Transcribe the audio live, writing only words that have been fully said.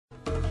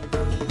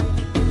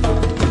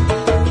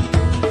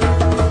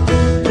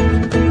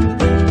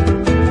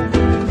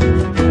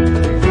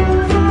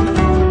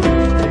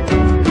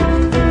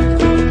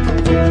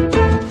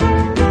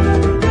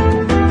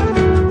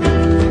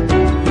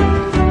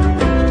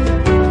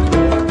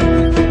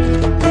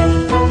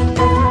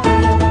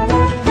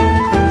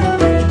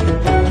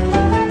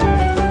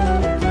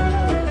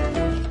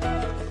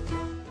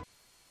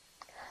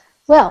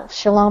Well,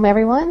 shalom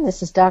everyone.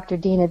 This is Dr.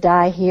 Dinah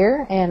Dye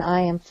here, and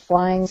I am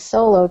flying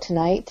solo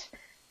tonight.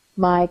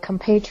 My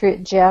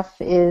compatriot Jeff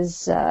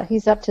he's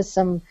up to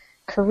some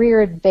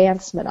career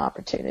advancement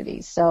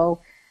opportunities.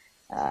 So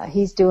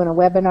he's doing a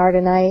webinar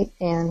tonight,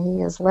 and he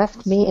has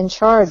left me in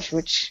charge,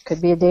 which could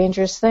be a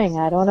dangerous thing.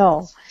 I don't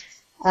know.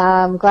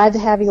 I'm glad to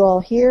have you all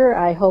here.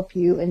 I hope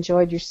you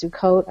enjoyed your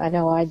Sukkot. I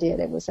know I did.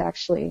 It was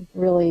actually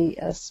really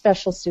a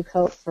special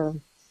Sukkot for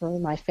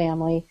my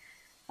family.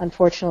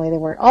 Unfortunately, they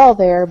weren't all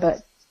there,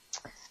 but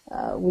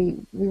we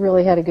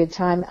really had a good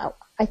time.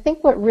 I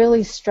think what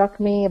really struck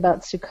me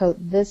about Sukkot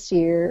this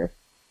year,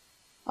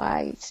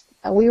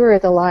 we were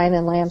at the Lion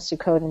and Lamb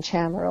Sukkot in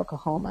Chandler,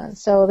 Oklahoma.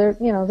 So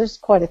there's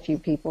quite a few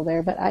people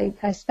there, but I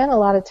spent a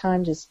lot of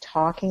time just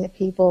talking to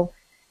people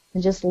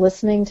and just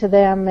listening to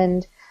them,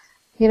 and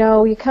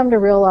you come to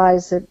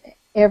realize that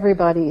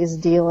everybody is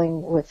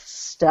dealing with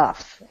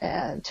stuff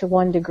to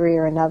one degree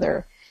or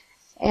another.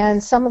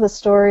 And some of the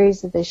stories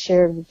that they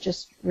shared were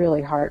just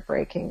really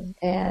heartbreaking,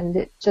 and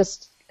it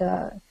just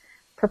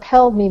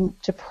propelled me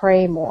to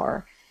pray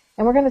more.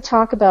 And we're going to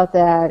talk about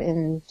that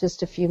in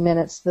just a few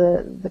minutes.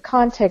 The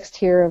context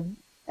here of,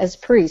 as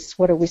priests,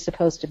 what are we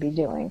supposed to be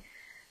doing?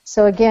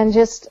 So again,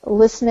 just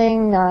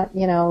listening, not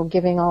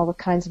giving all the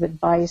kinds of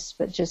advice,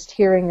 but just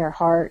hearing their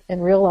heart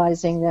and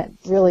realizing that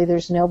really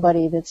there's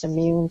nobody that's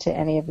immune to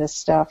any of this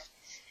stuff.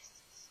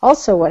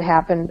 Also, what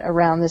happened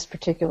around this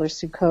particular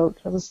Sukkot,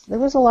 there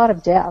was a lot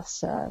of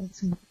deaths. A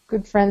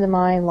good friend of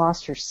mine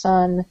lost her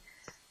son.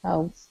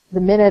 The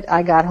minute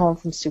I got home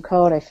from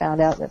Sukkot, I found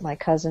out that my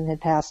cousin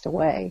had passed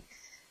away.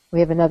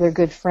 We have another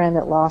good friend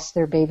that lost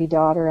their baby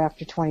daughter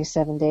after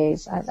 27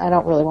 days. I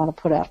don't really want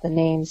to put out the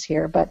names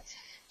here, but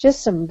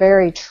just some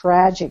very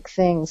tragic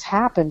things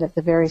happened at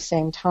the very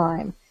same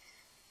time.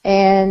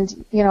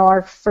 And,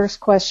 our first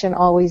question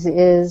always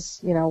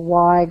is,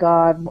 why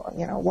God,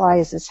 why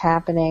is this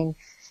happening?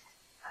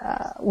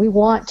 We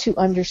want to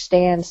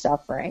understand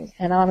suffering,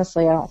 and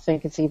honestly, I don't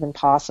think it's even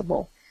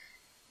possible.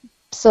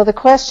 So the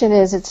question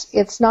is,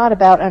 it's not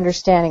about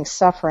understanding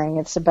suffering.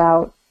 It's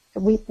about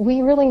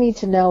we really need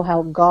to know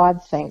how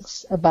God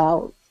thinks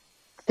about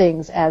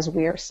things as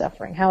we are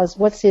suffering.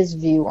 What's His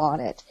view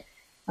on it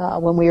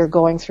when we are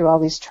going through all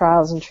these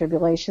trials and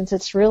tribulations?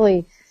 It's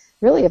really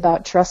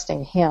about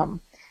trusting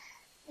Him.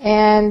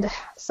 And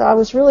so I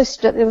was really,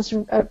 it was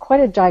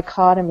quite a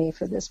dichotomy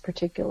for this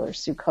particular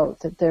Sukkot,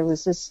 that there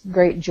was this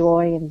great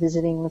joy in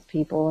visiting with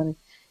people and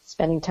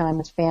spending time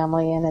with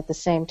family, and at the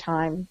same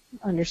time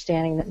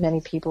understanding that many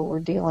people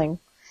were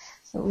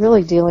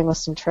really dealing with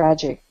some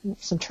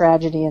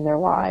tragedy in their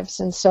lives.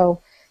 And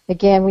so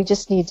again, we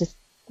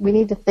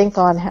need to think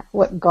on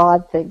what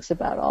God thinks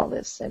about all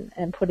this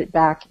and put it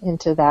back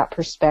into that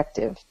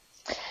perspective.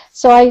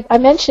 So I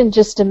mentioned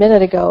just a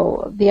minute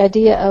ago the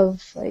idea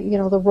of,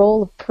 the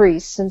role of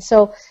priests. And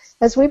so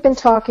as we've been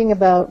talking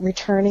about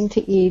returning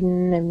to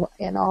Eden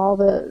and all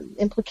the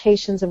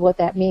implications of what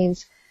that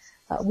means,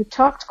 we've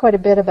talked quite a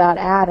bit about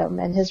Adam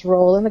and his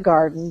role in the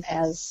garden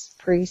as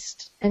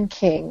priest and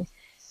king.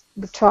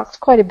 We've talked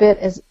quite a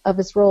bit of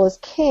his role as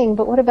king,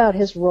 but what about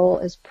his role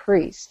as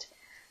priest?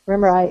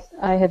 Remember,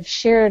 I have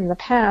shared in the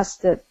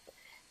past that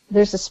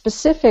there's a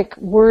specific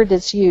word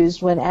that's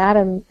used when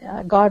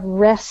God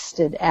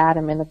rested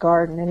Adam in the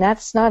garden, and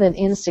that's not an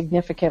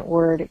insignificant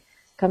word. It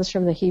comes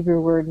from the Hebrew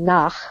word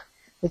nach,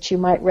 which you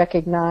might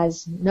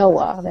recognize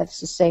Noah. That's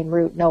the same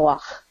root,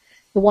 Noach,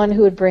 the one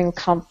who would bring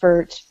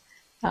comfort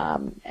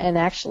and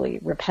actually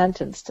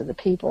repentance to the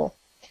people.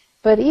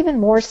 But even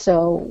more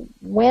so,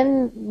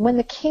 when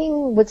the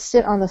king would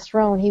sit on the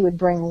throne, he would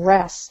bring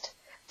rest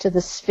to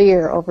the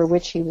sphere over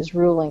which he was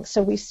ruling.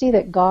 So we see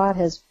that God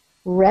has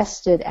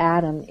rested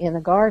Adam in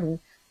the garden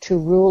to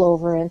rule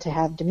over and to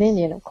have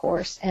dominion, of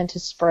course, and to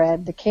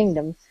spread the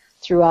kingdom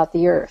throughout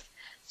the earth.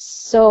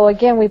 So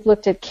again, we've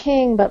looked at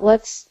king, but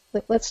let's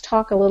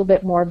talk a little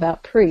bit more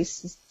about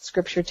priests.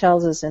 Scripture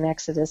tells us in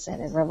Exodus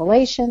and in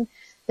Revelation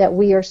that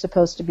we are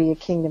supposed to be a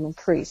kingdom of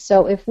priests.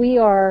 So if we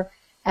are,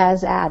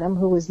 as Adam,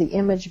 who was the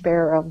image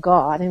bearer of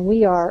God, and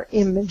we are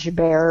image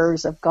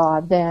bearers of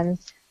God, then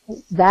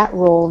that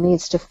role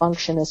needs to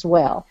function as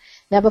well.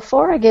 Now,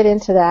 before I get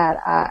into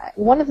that,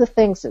 one of the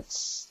things that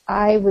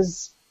I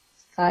was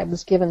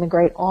given the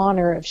great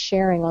honor of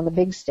sharing on the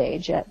big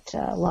stage at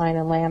Lion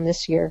and Lamb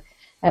this year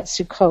at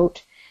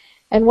Sukkot,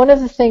 and one of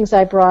the things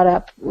I brought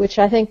up, which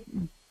I think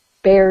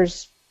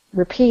bears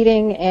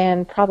repeating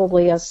and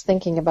probably us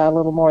thinking about a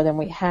little more than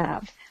we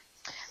have,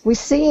 we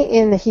see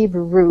in the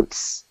Hebrew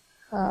roots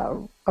a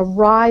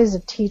rise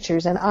of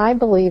teachers, and I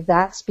believe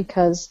that's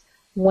because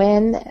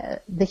when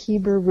the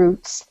Hebrew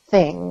roots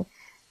thing,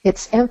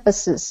 its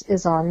emphasis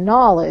is on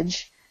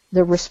knowledge,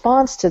 the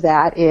response to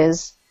that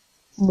is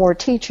more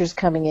teachers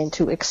coming in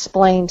to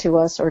explain to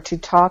us or to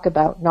talk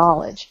about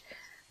knowledge.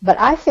 But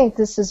I think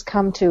this has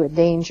come to a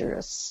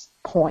dangerous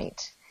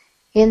point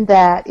in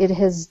that it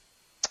has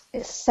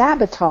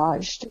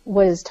sabotaged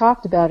what is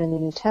talked about in the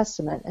New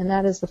Testament, and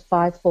that is the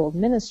fivefold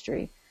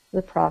ministry,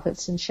 the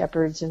prophets and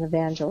shepherds and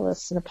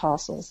evangelists and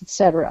apostles,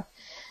 etc.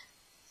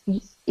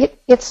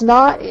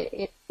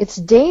 it's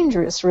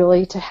dangerous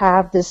really to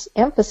have this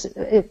emphasis.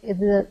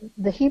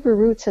 The Hebrew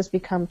roots has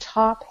become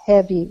top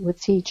heavy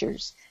with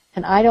teachers,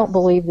 and I don't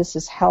believe this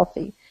is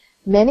healthy.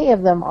 Many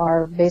of them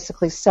are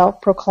basically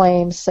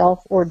self-proclaimed,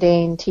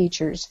 self-ordained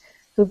teachers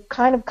who've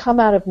kind of come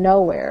out of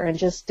nowhere and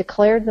just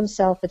declared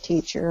themselves a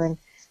teacher. And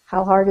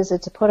how hard is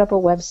it to put up a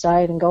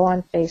website and go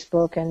on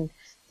Facebook and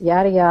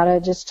yada yada,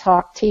 just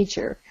talk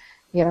teacher,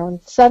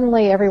 and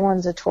suddenly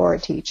everyone's a Torah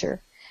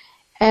teacher.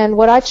 And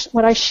what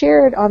I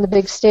shared on the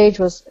big stage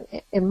was,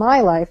 in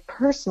my life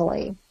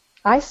personally,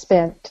 I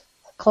spent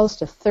close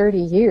to 30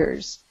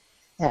 years.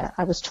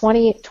 I was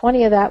 20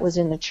 of that was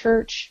in the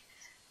church,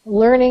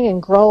 learning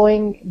and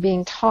growing,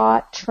 being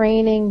taught,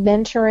 training,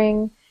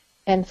 mentoring,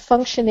 and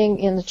functioning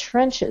in the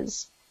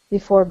trenches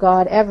before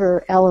God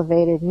ever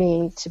elevated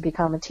me to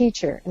become a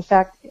teacher. In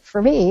fact,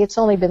 for me, it's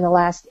only been the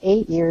last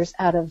 8 years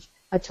out of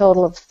a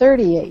total of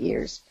 38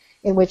 years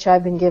in which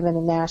I've been given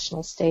a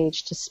national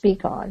stage to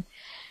speak on.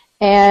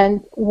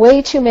 And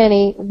way too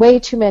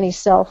many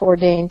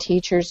self-ordained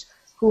teachers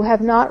who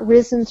have not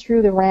risen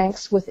through the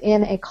ranks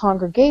within a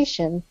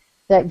congregation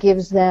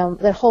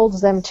that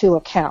holds them to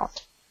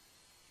account.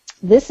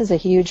 This is a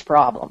huge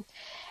problem.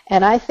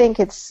 And I think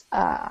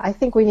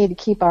we need to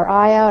keep our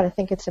eye out. I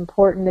think it's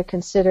important to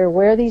consider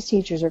where these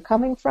teachers are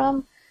coming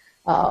from,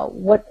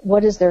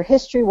 what is their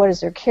history, what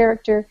is their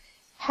character.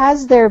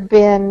 Has there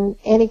been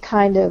any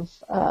kind of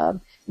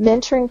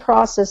mentoring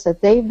process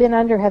that they've been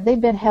under? Have they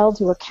been held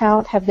to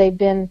account? Have they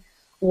been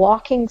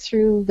walking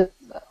through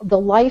the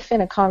life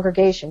in a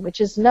congregation,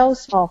 which is no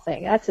small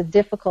thing. That's a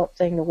difficult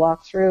thing to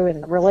walk through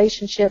in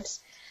relationships.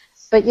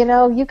 But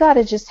you got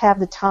to just have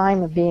the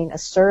time of being a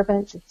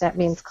servant, if that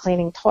means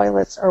cleaning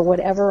toilets or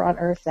whatever on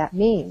earth that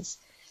means.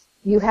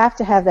 You have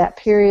to have that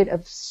period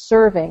of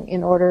serving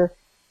in order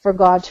for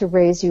God to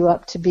raise you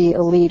up to be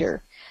a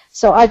leader.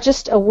 So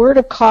a word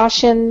of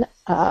caution.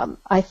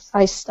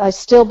 I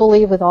still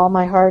believe with all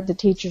my heart that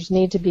teachers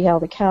need to be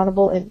held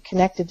accountable and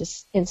connected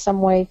in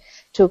some way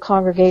to a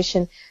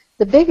congregation.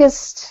 The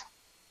biggest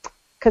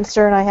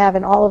concern I have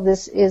in all of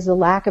this is the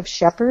lack of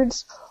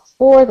shepherds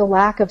or the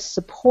lack of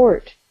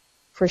support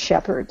for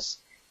shepherds.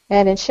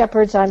 And in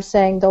shepherds, I'm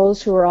saying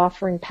those who are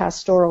offering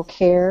pastoral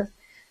care,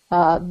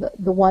 the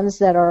ones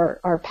that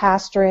are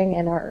pastoring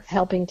and are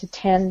helping to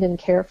tend and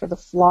care for the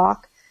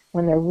flock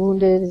when they're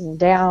wounded and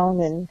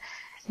down and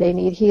they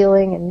need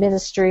healing and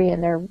ministry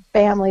and their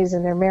families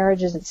and their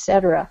marriages,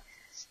 etc.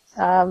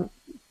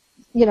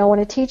 When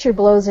a teacher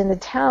blows into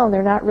town,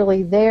 they're not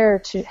really there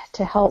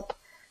to help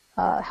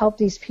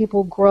these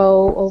people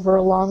grow over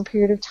a long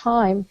period of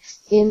time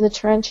in the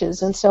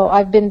trenches. And so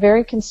I've been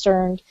very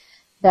concerned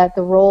that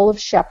the role of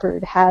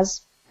shepherd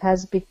has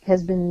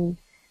been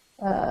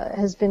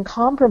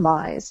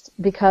compromised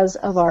because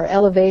of our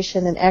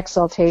elevation and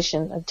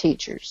exaltation of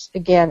teachers.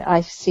 Again,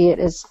 I see it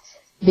as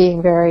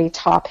being very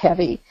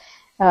top-heavy.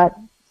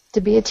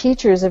 To be a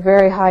teacher is a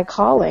very high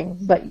calling,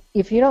 but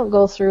if you don't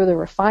go through the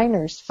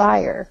refiner's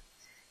fire,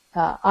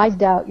 I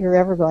doubt you're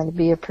ever going to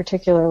be a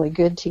particularly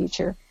good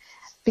teacher,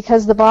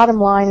 because the bottom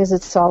line is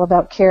it's all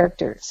about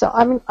character. So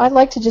I'd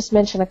like to just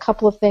mention a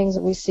couple of things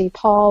that we see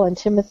Paul and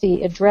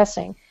Timothy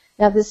addressing.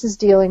 Now, this is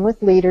dealing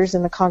with leaders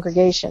in the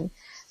congregation,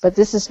 but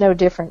this is no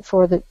different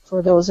for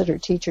those that are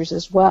teachers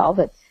as well,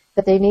 that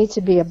they need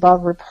to be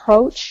above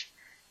reproach.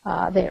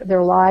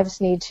 Their lives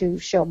need to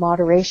show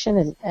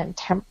moderation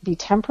and be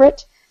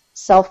temperate,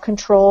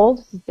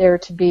 self-controlled. They're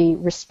to be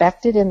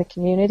respected in the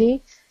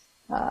community.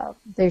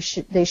 They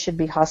should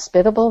be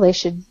hospitable. They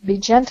should be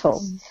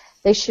gentle.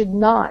 They should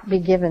not be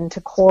given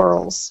to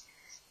quarrels.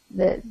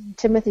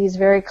 Timothy is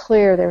very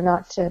clear they're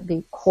not to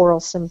be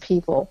quarrelsome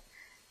people.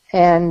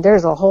 And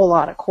there's a whole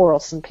lot of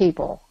quarrelsome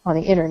people on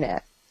the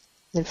internet.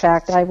 In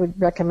fact, I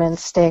would recommend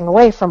staying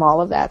away from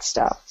all of that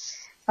stuff.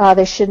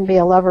 They shouldn't be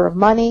a lover of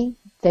money.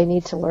 They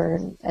need to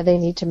learn. They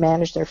need to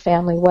manage their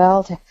family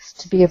well,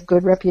 to be of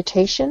good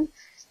reputation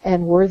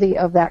and worthy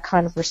of that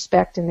kind of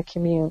respect in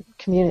the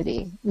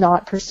community,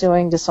 not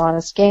pursuing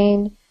dishonest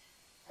gain,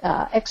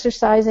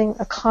 exercising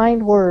a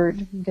kind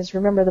word, because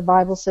remember the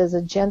Bible says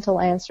a gentle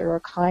answer or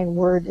a kind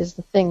word is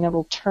the thing that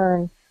will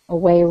turn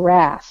away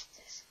wrath.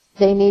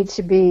 They need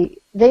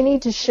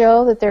to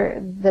show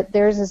that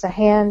theirs is a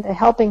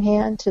helping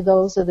hand to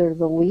those that are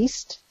the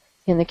least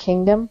in the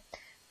kingdom.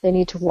 They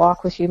need to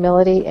walk with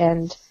humility,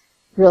 and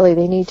really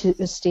they need to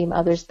esteem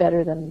others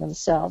better than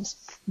themselves.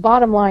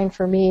 Bottom line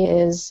for me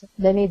is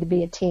they need to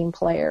be a team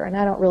player, and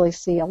I don't really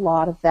see a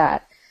lot of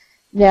that.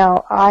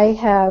 Now,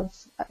 I've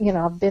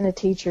been a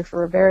teacher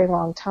for a very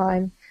long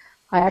time.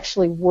 I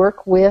actually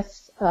work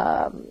with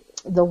the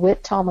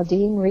WIT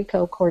Talmudim,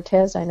 Rico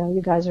Cortez. I know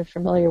you guys are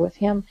familiar with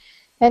him.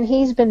 And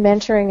he's been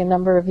mentoring a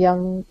number of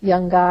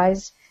young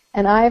guys,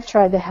 and I've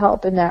tried to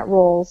help in that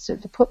role,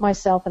 to put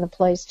myself in a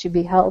place to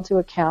be held to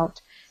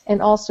account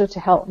and also to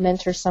help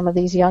mentor some of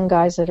these young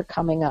guys that are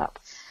coming up.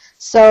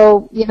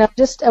 So,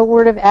 just a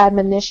word of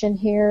admonition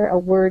here, a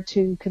word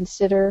to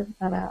consider,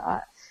 and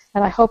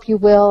I hope you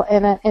will.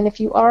 And if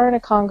you are in a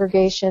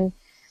congregation,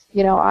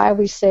 I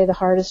always say the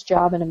hardest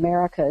job in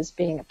America is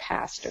being a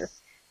pastor.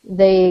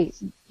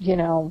 marriages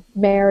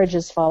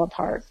fall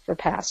apart for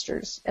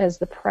pastors as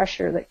the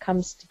pressure that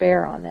comes to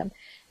bear on them.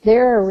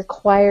 They're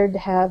required to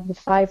have the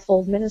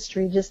fivefold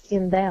ministry just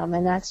in them,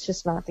 and that's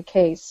just not the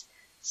case.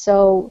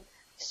 So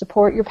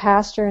support your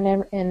pastor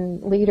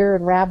and leader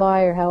and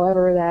rabbi, or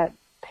however that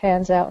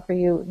pans out for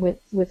you,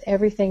 with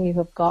everything you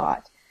have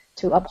got,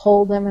 to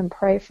uphold them and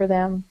pray for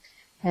them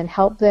and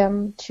help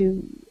them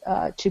to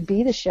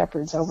be the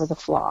shepherds over the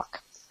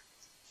flock.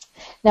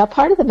 Now,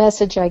 part of the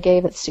message I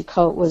gave at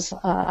Sukkot was,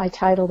 I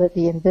titled it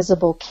The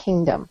Invisible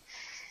Kingdom.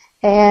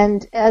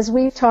 And as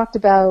we've talked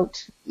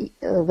about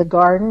the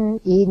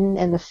garden, Eden,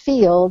 and the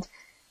field,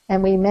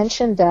 and we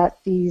mentioned that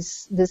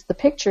the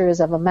picture is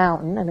of a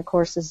mountain, and of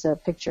course is a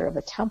picture of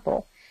a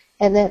temple,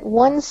 and that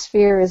one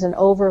sphere is an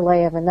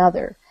overlay of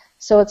another.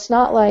 So it's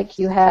not like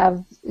you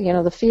have,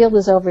 the field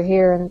is over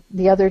here and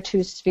the other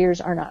two spheres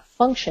are not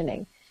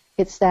functioning.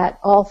 It's that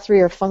all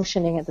three are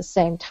functioning at the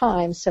same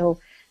time. So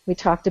we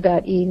talked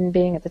about Eden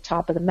being at the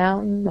top of the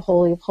mountain, the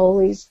Holy of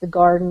Holies, the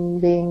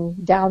garden being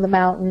down the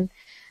mountain,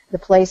 the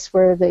place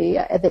where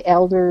the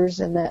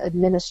elders and the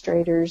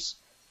administrators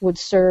would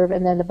serve,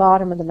 and then the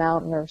bottom of the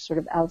mountain, or sort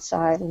of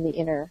outside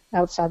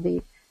outside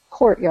the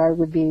courtyard,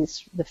 would be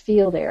the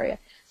field area.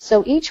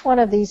 So each one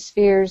of these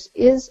spheres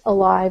is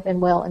alive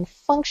and well and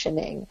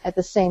functioning at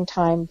the same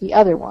time the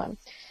other one.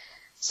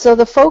 So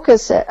the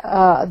focus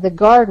at the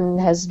garden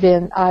has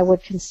been, I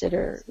would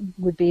consider,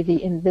 would be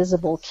the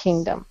invisible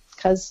kingdom,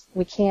 because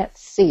we can't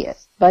see it,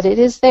 but it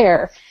is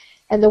there.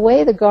 And the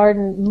way the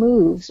garden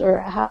moves, or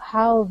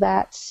how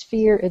that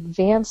sphere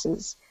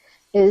advances,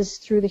 is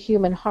through the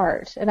human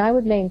heart. And I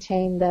would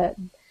maintain that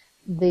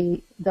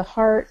the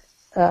heart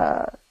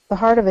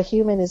of a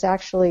human is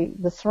actually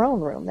the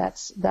throne room.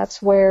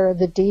 That's where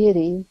the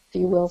deity, if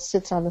you will,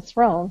 sits on the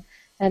throne.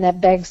 And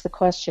that begs the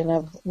question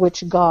of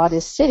which God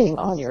is sitting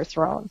on your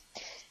throne.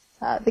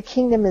 The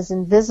kingdom is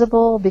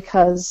invisible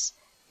because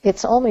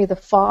it's only the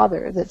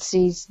Father that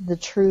sees the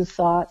true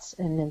thoughts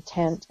and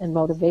intent and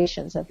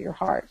motivations of your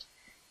heart.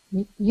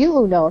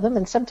 You know them,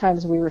 and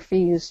sometimes we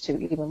refuse to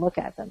even look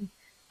at them.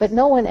 But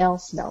no one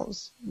else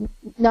knows.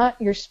 Not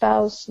your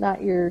spouse,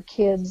 not your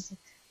kids,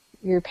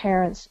 your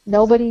parents.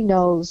 Nobody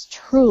knows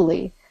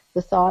truly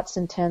the thoughts,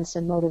 intents,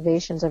 and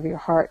motivations of your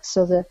heart.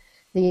 So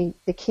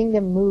the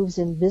kingdom moves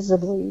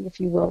invisibly,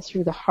 if you will,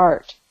 through the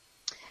heart.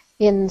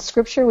 In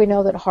Scripture, we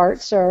know that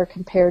hearts are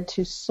compared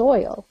to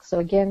soil. So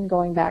again,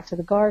 going back to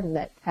the garden,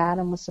 that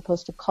Adam was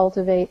supposed to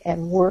cultivate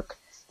and work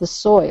the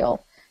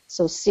soil.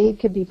 So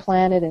seed could be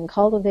planted and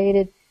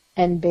cultivated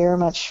and bear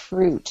much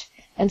fruit.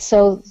 And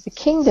so the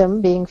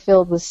kingdom, being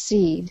filled with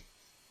seed,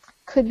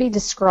 could be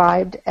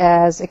described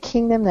as a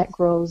kingdom that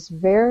grows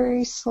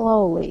very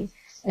slowly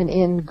and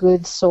in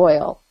good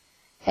soil.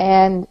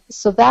 And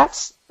so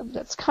that's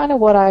kind of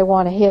what I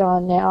want to hit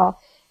on now.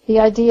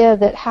 The idea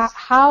that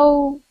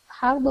how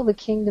will the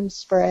kingdom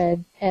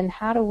spread, and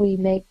how do we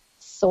make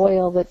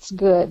soil that's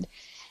good?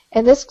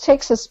 And this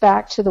takes us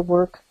back to the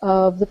work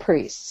of the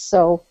priests.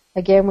 So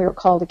again, we were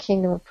called a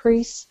kingdom of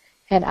priests,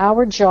 and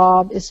our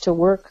job is to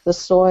work the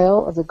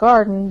soil of the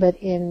garden, but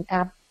in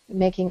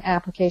making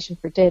application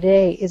for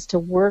today is to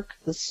work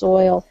the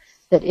soil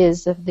that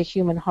is of the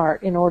human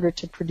heart in order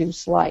to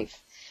produce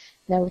life.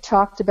 Now, we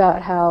talked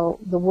about how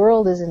the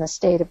world is in a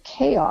state of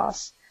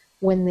chaos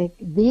when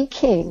the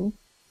king,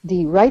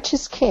 the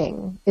righteous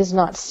king, is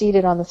not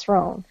seated on the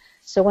throne.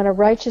 So when a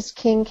righteous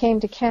king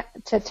came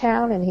to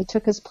town and he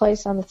took his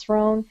place on the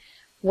throne,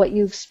 what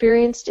you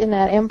experienced in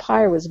that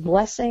empire was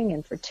blessing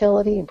and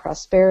fertility and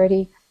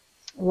prosperity,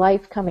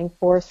 life coming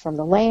forth from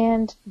the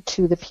land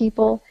to the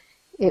people.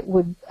 It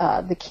would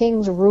the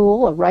king's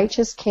rule, a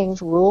righteous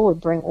king's rule, would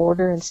bring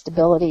order and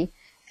stability,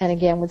 and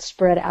again would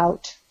spread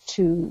out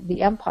to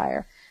the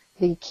empire.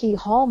 The key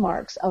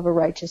hallmarks of a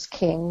righteous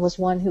king was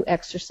one who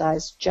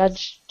exercised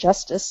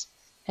justice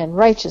and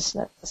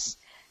righteousness.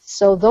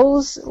 So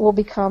those will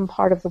become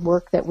part of the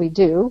work that we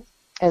do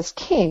as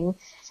king,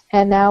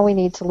 and now we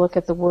need to look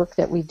at the work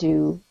that we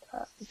do,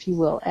 if you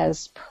will,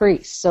 as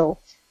priests. So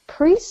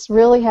priests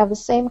really have the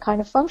same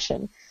kind of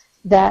function,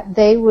 that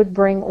they would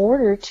bring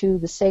order to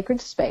the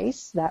sacred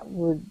space, that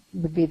would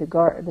be the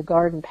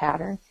garden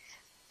pattern,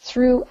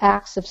 through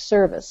acts of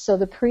service. So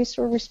the priests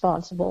were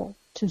responsible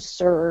to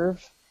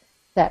serve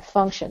that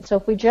function. So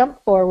if we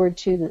jump forward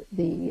to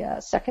the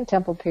Second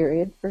Temple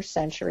period, first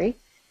century,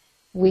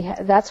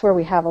 that's where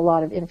we have a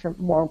lot of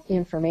more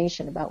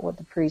information about what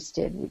the priests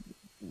did. We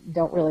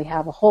don't really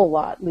have a whole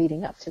lot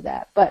leading up to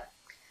that. But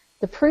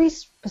the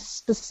priests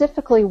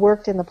specifically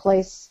worked in the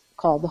place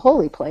called the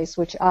holy place,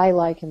 which I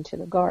liken to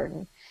the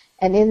garden.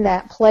 And in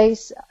that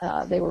place,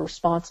 they were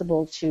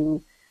responsible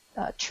to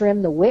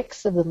trim the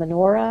wicks of the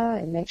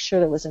menorah and make sure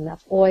there was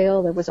enough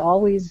oil. There was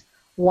always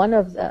one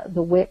of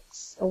the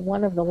wicks, or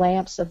one of the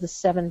lamps of the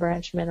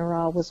seven-branch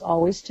menorah was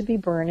always to be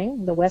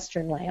burning, the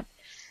western lamp.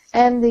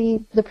 And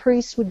the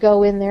priests would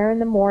go in there in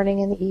the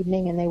morning and the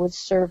evening, and they would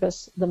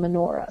service the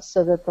menorah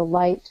so that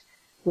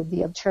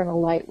the eternal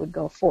light would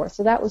go forth.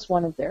 So that was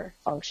one of their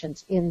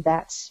functions in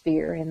that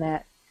sphere, in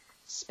that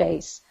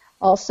space.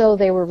 Also,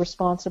 they were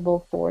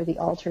responsible for the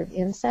altar of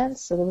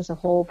incense, so there was a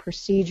whole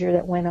procedure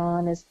that went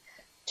on as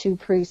two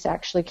priests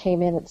actually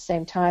came in at the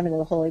same time into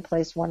the holy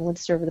place. One would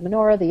serve the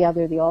menorah, the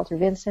other the altar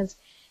of incense.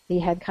 He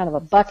had kind of a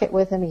bucket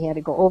with him. He had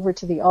to go over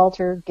to the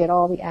altar, get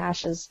all the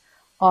ashes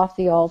off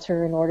the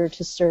altar in order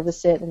to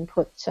service it and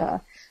put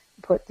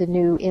the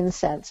new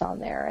incense on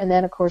there. And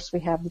then, of course,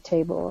 we have the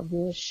table of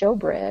the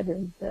showbread,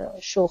 or the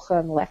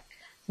shulchan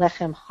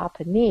lechem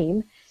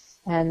hapanim,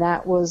 and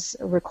that was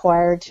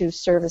required to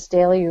service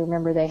daily. You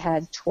remember they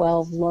had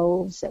 12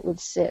 loaves that would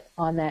sit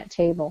on that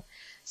table.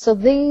 So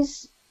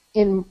these,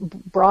 in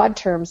broad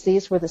terms,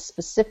 these were the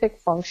specific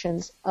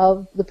functions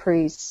of the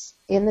priests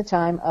in the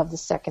time of the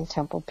Second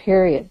Temple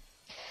period.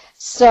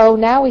 So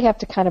now we have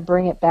to kind of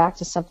bring it back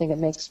to something that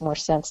makes more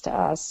sense to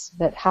us,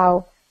 that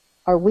how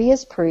are we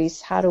as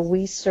priests, how do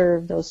we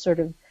serve those sort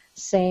of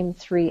same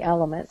three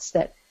elements,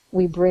 that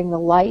we bring the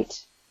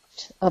light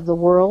of the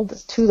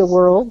world to the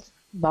world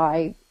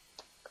by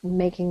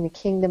making the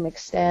kingdom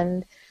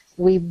extend.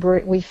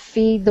 We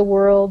feed the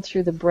world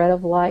through the bread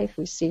of life.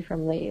 We see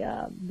from the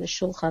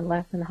Shulchan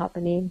Lechem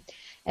Hapanim,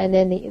 and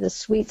then the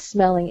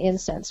sweet-smelling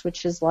incense,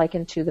 which is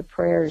likened to the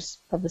prayers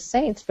of the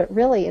saints, but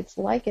really it's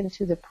likened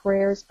to the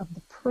prayers of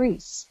the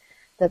priests.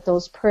 That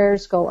those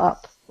prayers go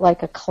up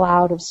like a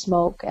cloud of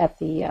smoke at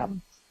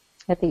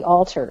the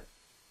altar.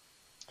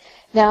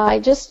 Now,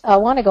 I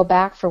want to go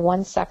back for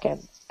 1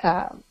 second.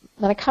 And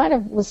I kind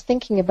of was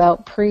thinking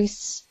about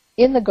priests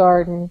in the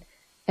garden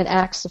and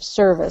acts of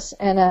service,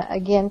 and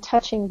again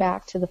touching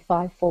back to the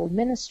fivefold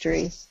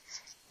ministry,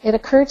 it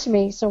occurred to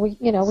me. So we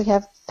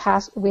have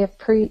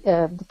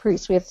the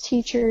priests, we have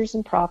teachers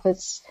and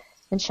prophets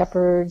and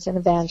shepherds and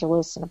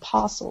evangelists and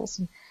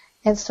apostles,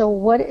 and so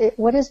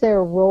what is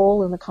their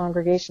role in the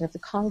congregation? If the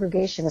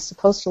congregation is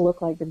supposed to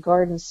look like the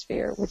garden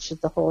sphere, which is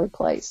the holy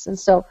place, and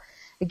so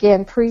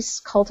again,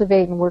 priests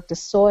cultivate and work the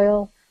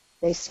soil,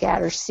 they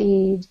scatter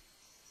seed.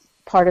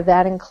 Part of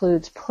that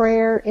includes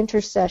prayer,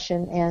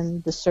 intercession,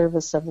 and the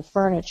service of the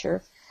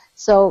furniture.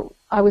 So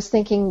I was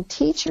thinking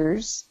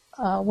teachers,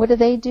 what do?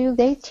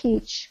 They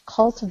teach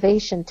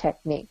cultivation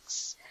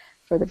techniques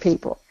for the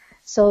people.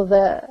 So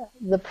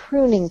the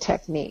pruning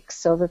techniques,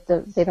 so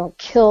that they don't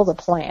kill the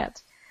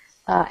plant.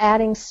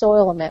 Adding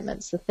soil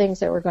amendments, the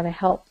things that were going to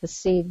help the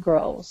seed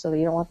grow. So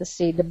you don't want the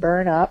seed to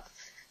burn up.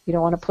 You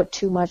don't want to put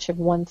too much of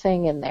one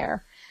thing in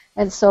there.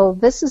 And so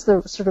this is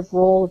the sort of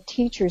role of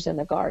teachers in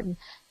the garden.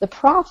 The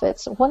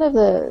prophets, one of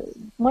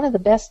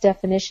the best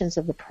definitions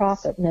of the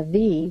prophet,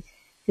 Navi,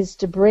 is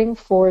to bring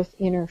forth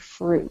inner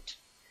fruit.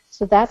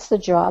 So that's the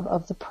job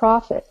of the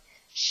prophet.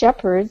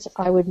 Shepherds,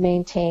 I would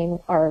maintain,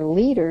 are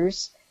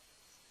leaders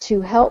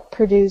to help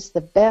produce the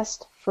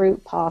best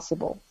fruit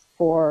possible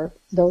for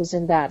those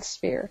in that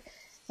sphere.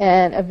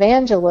 And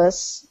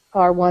evangelists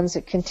are ones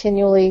that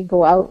continually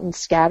go out and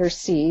scatter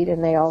seed,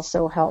 and they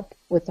also help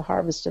with the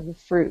harvest of the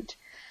fruit.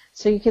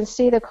 So you can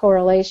see the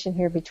correlation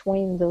here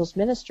between those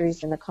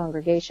ministries and the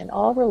congregation,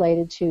 all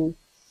related to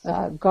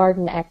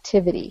garden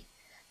activity.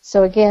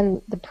 So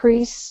again, the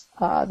priests,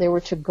 they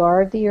were to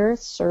guard the earth,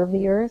 serve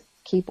the earth,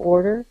 keep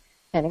order,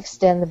 and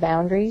extend the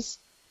boundaries.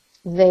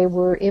 They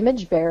were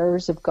image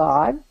bearers of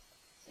God.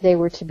 They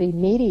were to be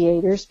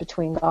mediators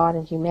between God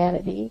and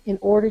humanity in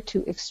order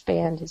to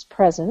expand His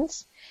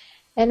presence.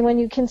 And when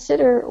you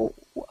consider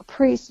a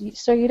priest,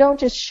 so you don't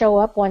just show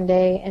up one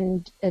day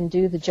and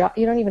do the job.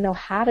 You don't even know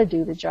how to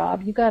do the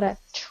job. You got to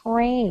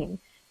train.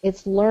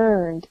 It's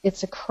learned.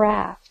 It's a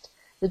craft.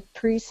 The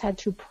priests had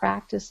to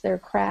practice their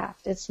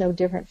craft. It's no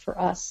different for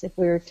us if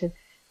we were to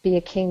be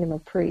a kingdom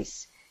of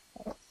priests.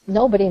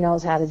 Nobody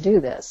knows how to do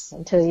this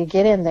until you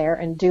get in there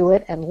and do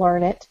it and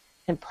learn it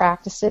and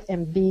practice it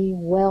and be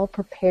well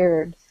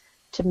prepared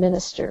to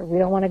minister. We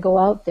don't want to go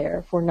out there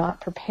if we're not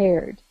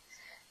prepared.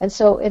 And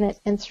so,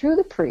 and through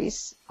the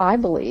priests, I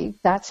believe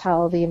that's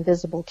how the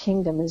invisible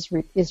kingdom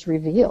is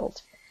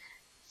revealed.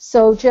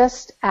 So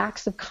just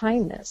acts of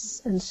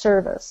kindness and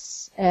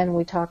service, and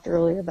we talked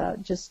earlier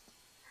about just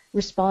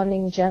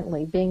responding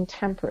gently, being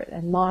temperate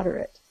and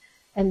moderate,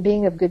 and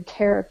being of good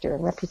character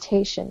and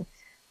reputation.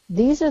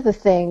 These are the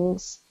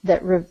things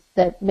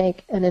that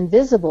make an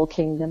invisible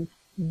kingdom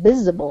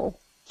visible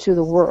to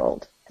the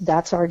world.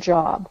 That's our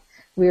job.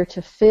 We are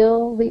to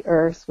fill the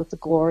earth with the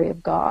glory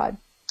of God.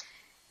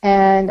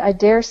 And I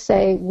dare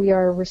say we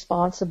are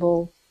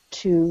responsible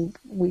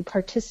we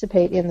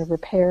participate in the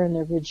repair and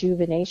the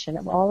rejuvenation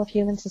of all of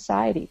human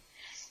society.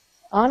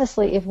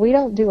 Honestly, if we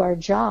don't do our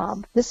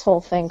job, this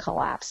whole thing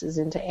collapses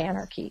into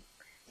anarchy.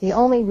 The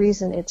only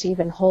reason it's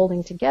even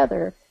holding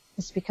together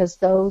is because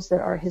those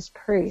that are His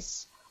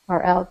priests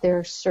are out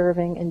there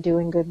serving and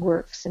doing good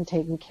works and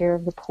taking care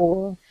of the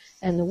poor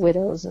and the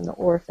widows and the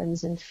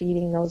orphans and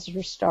feeding those that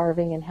are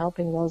starving and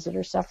helping those that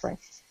are suffering.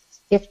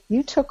 If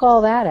you took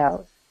all that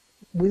out,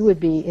 we would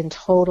be in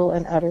total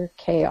and utter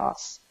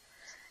chaos.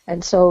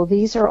 And so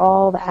these are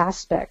all the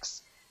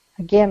aspects.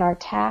 Again, our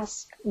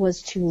task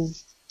was to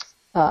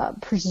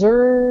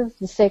preserve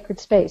the sacred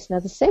space. Now,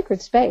 the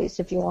sacred space,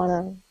 if you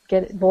want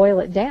to boil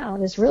it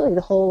down, is really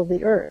the whole of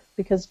the earth,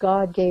 because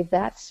God gave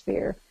that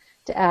sphere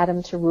to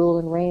Adam to rule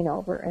and reign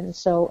over. And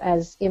so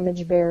as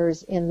image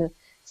bearers in the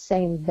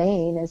same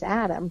vein as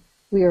Adam,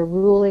 we are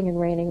ruling and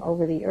reigning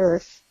over the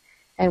earth,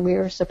 and we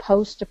are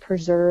supposed to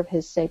preserve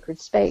his sacred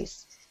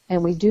space.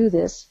 And we do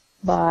this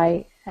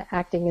by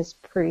acting as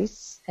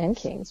priests and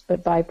kings,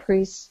 but by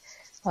priests,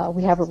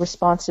 we have a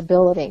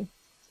responsibility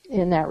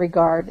in that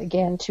regard,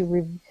 again,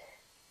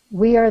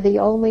 we are the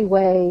only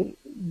way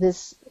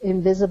this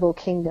invisible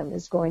kingdom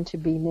is going to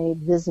be made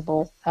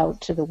visible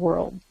out to the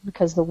world,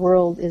 because the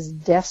world is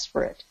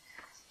desperate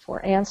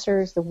for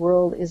answers. The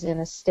world is in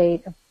a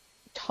state of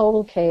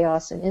total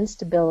chaos and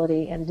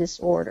instability and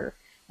disorder.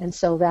 And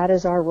so that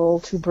is our role,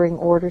 to bring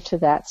order to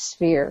that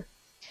sphere.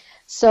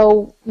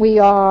 So we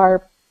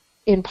are,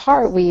 in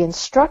part, we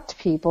instruct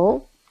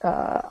people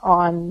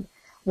on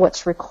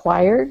what's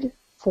required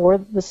for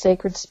the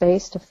sacred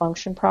space to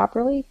function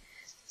properly.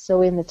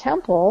 So in the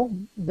temple,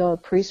 the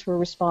priests were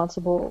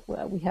responsible.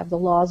 We have the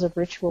laws of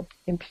ritual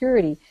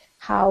impurity.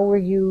 How were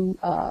you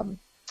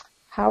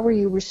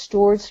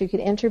restored so you could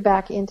enter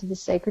back into the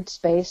sacred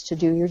space to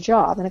do your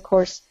job? And of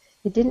course,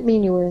 it didn't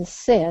mean you were in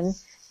sin.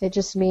 It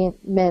just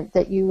meant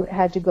that you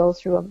had to go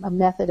through a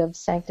method of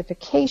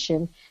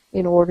sanctification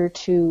in order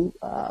to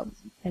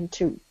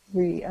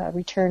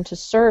return to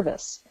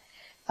service.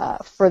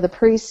 For the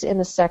priests in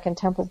the Second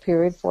Temple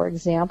period, for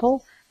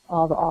example,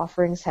 all the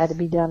offerings had to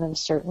be done in a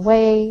certain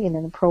way, in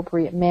an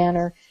appropriate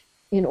manner,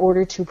 in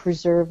order to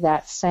preserve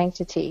that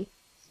sanctity.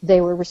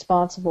 They were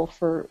responsible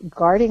for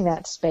guarding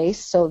that space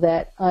so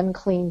that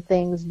unclean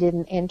things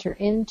didn't enter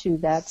into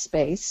that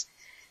space.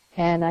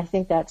 And I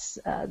think that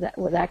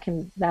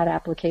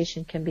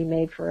application can be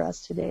made for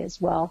us today as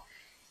well.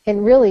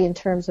 And really, in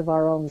terms of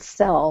our own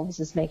selves,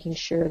 is making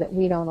sure that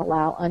we don't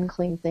allow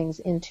unclean things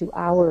into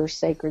our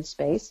sacred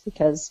space,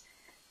 because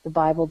the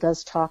Bible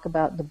does talk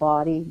about the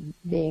body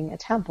being a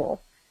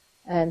temple.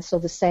 And so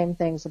the same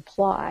things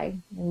apply.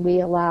 And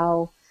we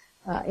allow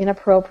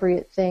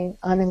inappropriate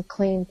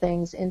unclean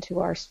things into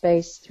our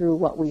space through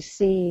what we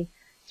see,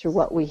 through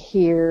what we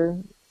hear,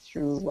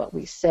 through what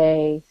we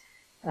say.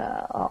 We've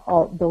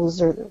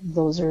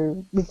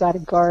got to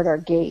guard our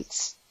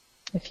gates,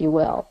 if you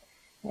will,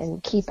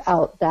 and keep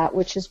out that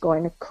which is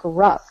going to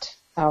corrupt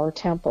our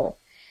temple.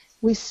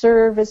 We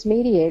serve as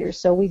mediators,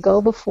 so we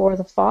go before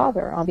the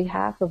Father on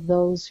behalf of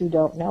those who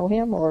don't know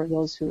him or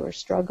those who are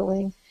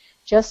struggling.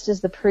 Just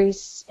as the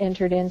priests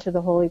entered into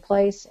the holy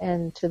place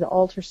and to the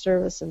altar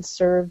service and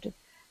served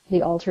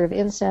the altar of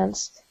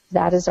incense,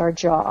 that is our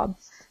job.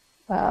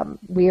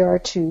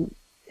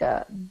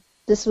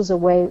 This was a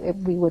way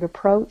we would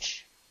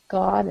approach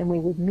God, and we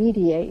would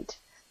mediate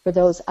for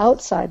those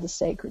outside the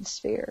sacred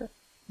sphere.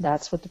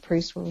 That's what the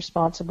priests were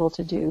responsible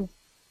to do.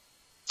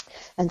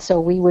 And so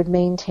we would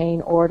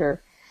maintain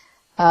order.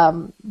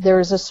 There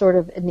is a sort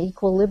of an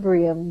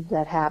equilibrium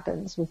that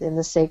happens within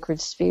the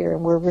sacred sphere,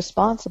 and we're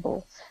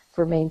responsible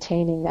for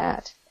maintaining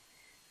that.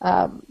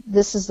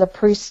 This is the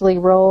priestly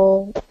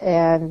role,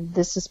 and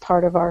this is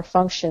part of our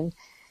function.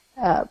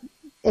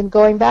 And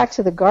going back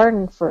to the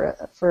garden for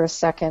a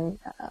second,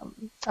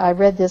 I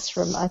read this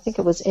from, I think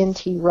it was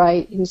N.T.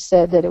 Wright, who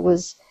said that it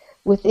was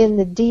within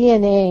the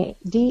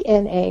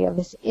DNA of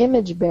his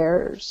image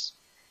bearers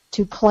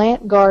to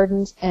plant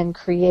gardens and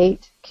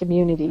create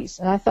communities.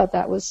 And I thought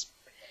that was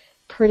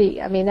pretty,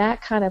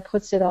 that kind of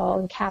puts it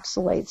all,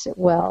 encapsulates it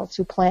well,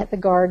 to plant the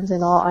gardens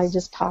and all. I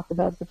just talked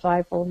about the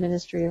fivefold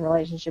ministry in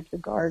relationship to the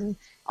garden,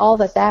 all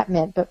that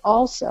meant, but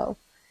also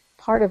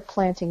part of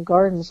planting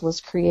gardens was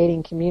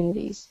creating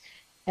communities.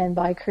 And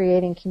by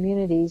creating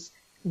communities,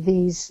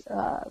 these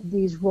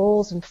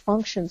roles and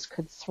functions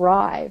could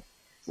thrive.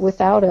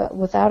 Without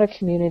a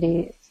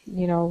community,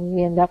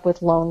 we end up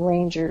with lone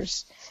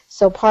rangers.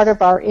 So part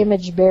of our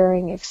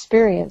image-bearing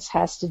experience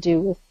has to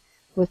do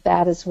with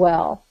that as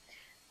well.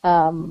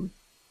 The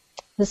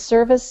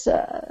service,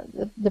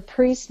 the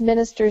priest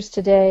ministers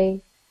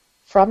today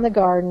from the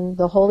garden,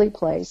 the holy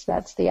place,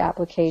 that's the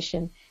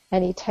application,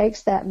 and he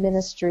takes that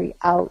ministry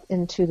out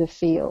into the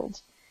field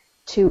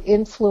to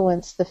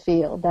influence the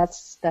field.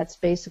 That's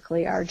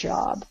basically our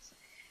job.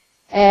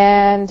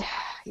 And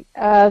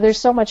there's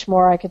so much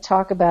more I could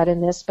talk about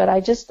in this, but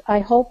I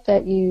hope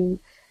that you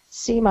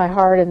see my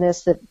heart in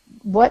this, that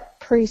what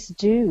priests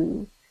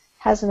do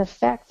has an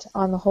effect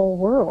on the whole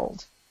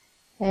world.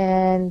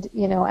 And,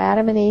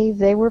 Adam and Eve,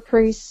 they were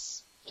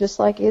priests, just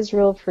like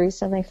Israel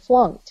priests, and they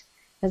flunked.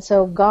 And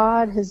so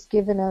God has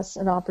given us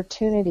an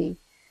opportunity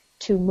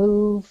to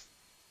move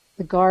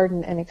the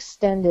garden and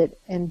extend it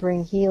and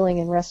bring healing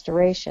and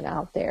restoration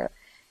out there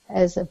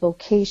as a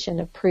vocation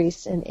of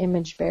priests and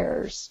image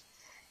bearers.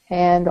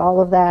 And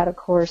all of that, of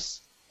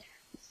course,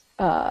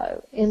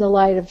 in the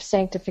light of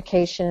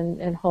sanctification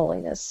and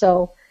holiness.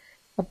 So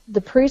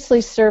the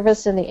priestly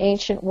service in the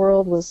ancient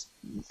world was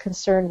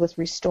concerned with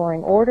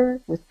restoring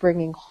order, with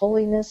bringing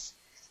holiness,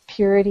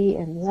 purity,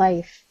 and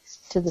life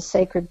to the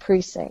sacred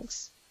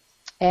precincts.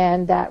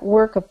 And that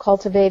work of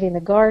cultivating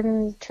the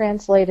garden,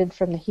 translated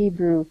from the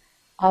Hebrew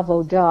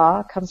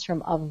avodah, comes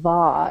from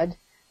avad,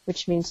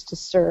 which means to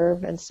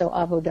serve, and so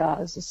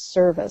avodah is a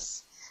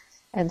service.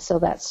 And so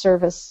that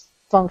service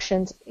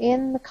functions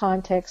in the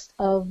context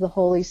of the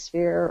holy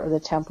sphere or the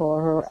temple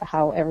or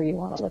however you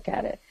want to look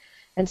at it.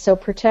 And so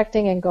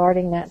protecting and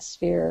guarding that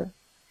sphere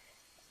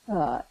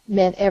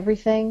meant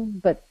everything,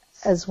 but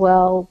as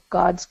well,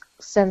 God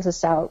sends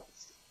us out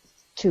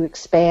to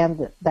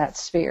expand that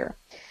sphere.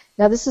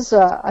 Now, this is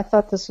I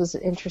thought this was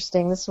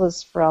interesting. This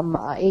was from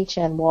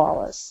H.N.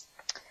 Wallace.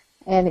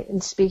 And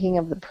in speaking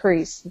of the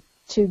priests,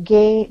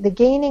 the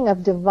gaining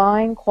of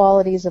divine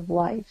qualities of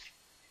life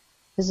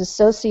is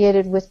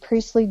associated with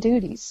priestly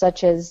duties,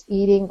 such as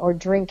eating or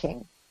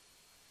drinking.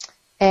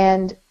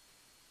 And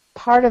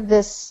part of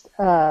this,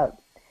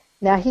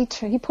 now he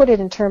put it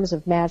in terms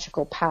of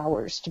magical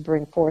powers to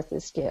bring forth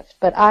this gift.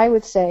 But I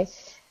would say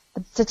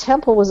the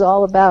temple was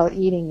all about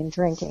eating and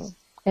drinking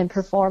and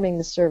performing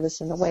the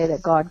service in the way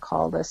that God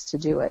called us to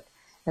do it.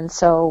 And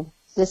so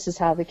this is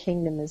how the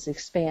kingdom is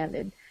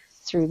expanded,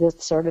 through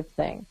this sort of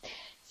thing.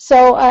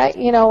 So,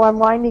 I'm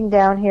winding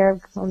down here.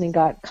 I've only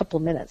got a couple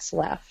minutes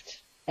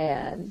left.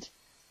 And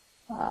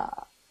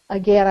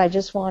again, I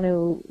just want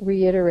to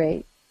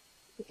reiterate,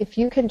 if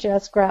you can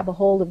just grab a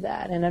hold of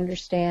that and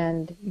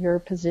understand your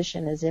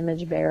position as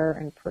image bearer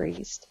and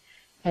priest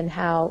and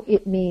how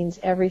it means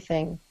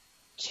everything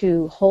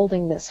to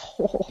holding this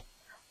whole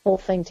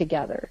thing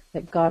together,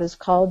 that God has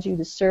called you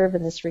to serve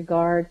in this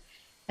regard.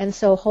 And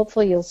so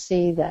hopefully you'll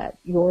see that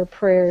your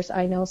prayers,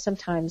 I know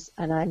sometimes,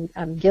 and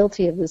I'm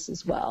guilty of this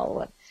as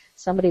well,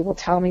 somebody will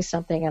tell me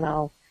something and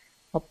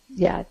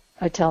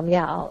I tell them,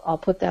 I'll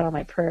put that on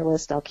my prayer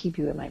list, I'll keep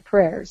you in my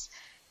prayers.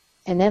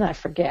 And then I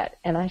forget,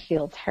 and I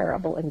feel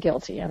terrible and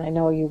guilty, and I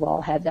know you've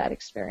all had that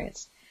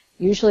experience.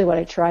 Usually what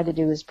I try to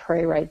do is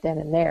pray right then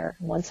and there.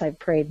 Once I've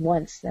prayed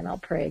once, then I'll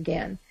pray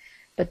again.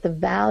 But the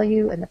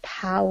value and the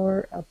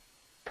power of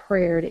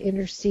prayer to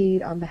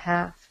intercede on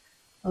behalf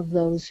of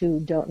those who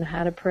don't know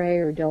how to pray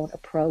or don't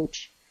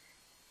approach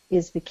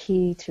is the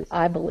key to,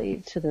 I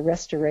believe, to the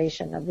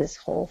restoration of this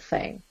whole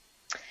thing.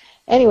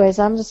 Anyways,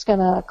 I'm just going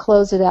to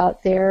close it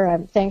out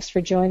there. Thanks for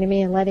joining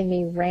me and letting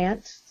me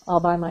rant all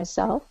by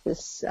myself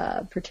this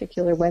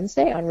particular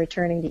Wednesday on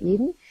Returning to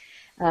Eden.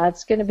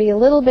 It's going to be a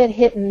little bit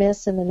hit and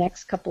miss in the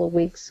next couple of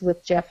weeks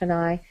with Jeff and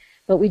I,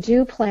 but we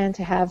do plan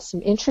to have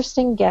some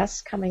interesting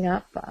guests coming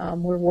up.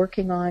 We're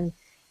working on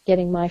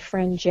getting my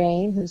friend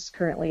Jane, who's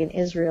currently in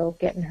Israel,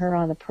 getting her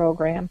on the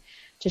program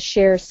to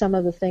share some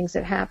of the things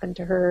that happened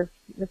to her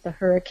with the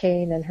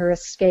hurricane and her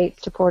escape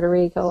to Puerto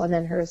Rico and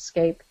then her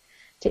escape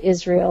to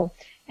Israel.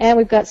 And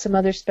we've got some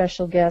other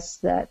special guests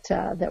that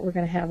we're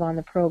going to have on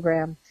the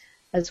program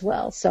as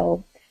well.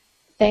 So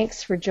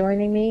thanks for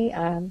joining me.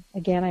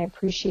 Again, I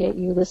appreciate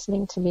you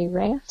listening to me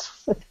rant.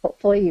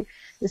 Hopefully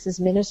this is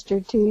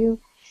ministered to you.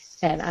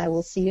 And I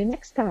will see you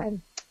next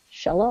time.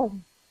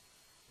 Shalom.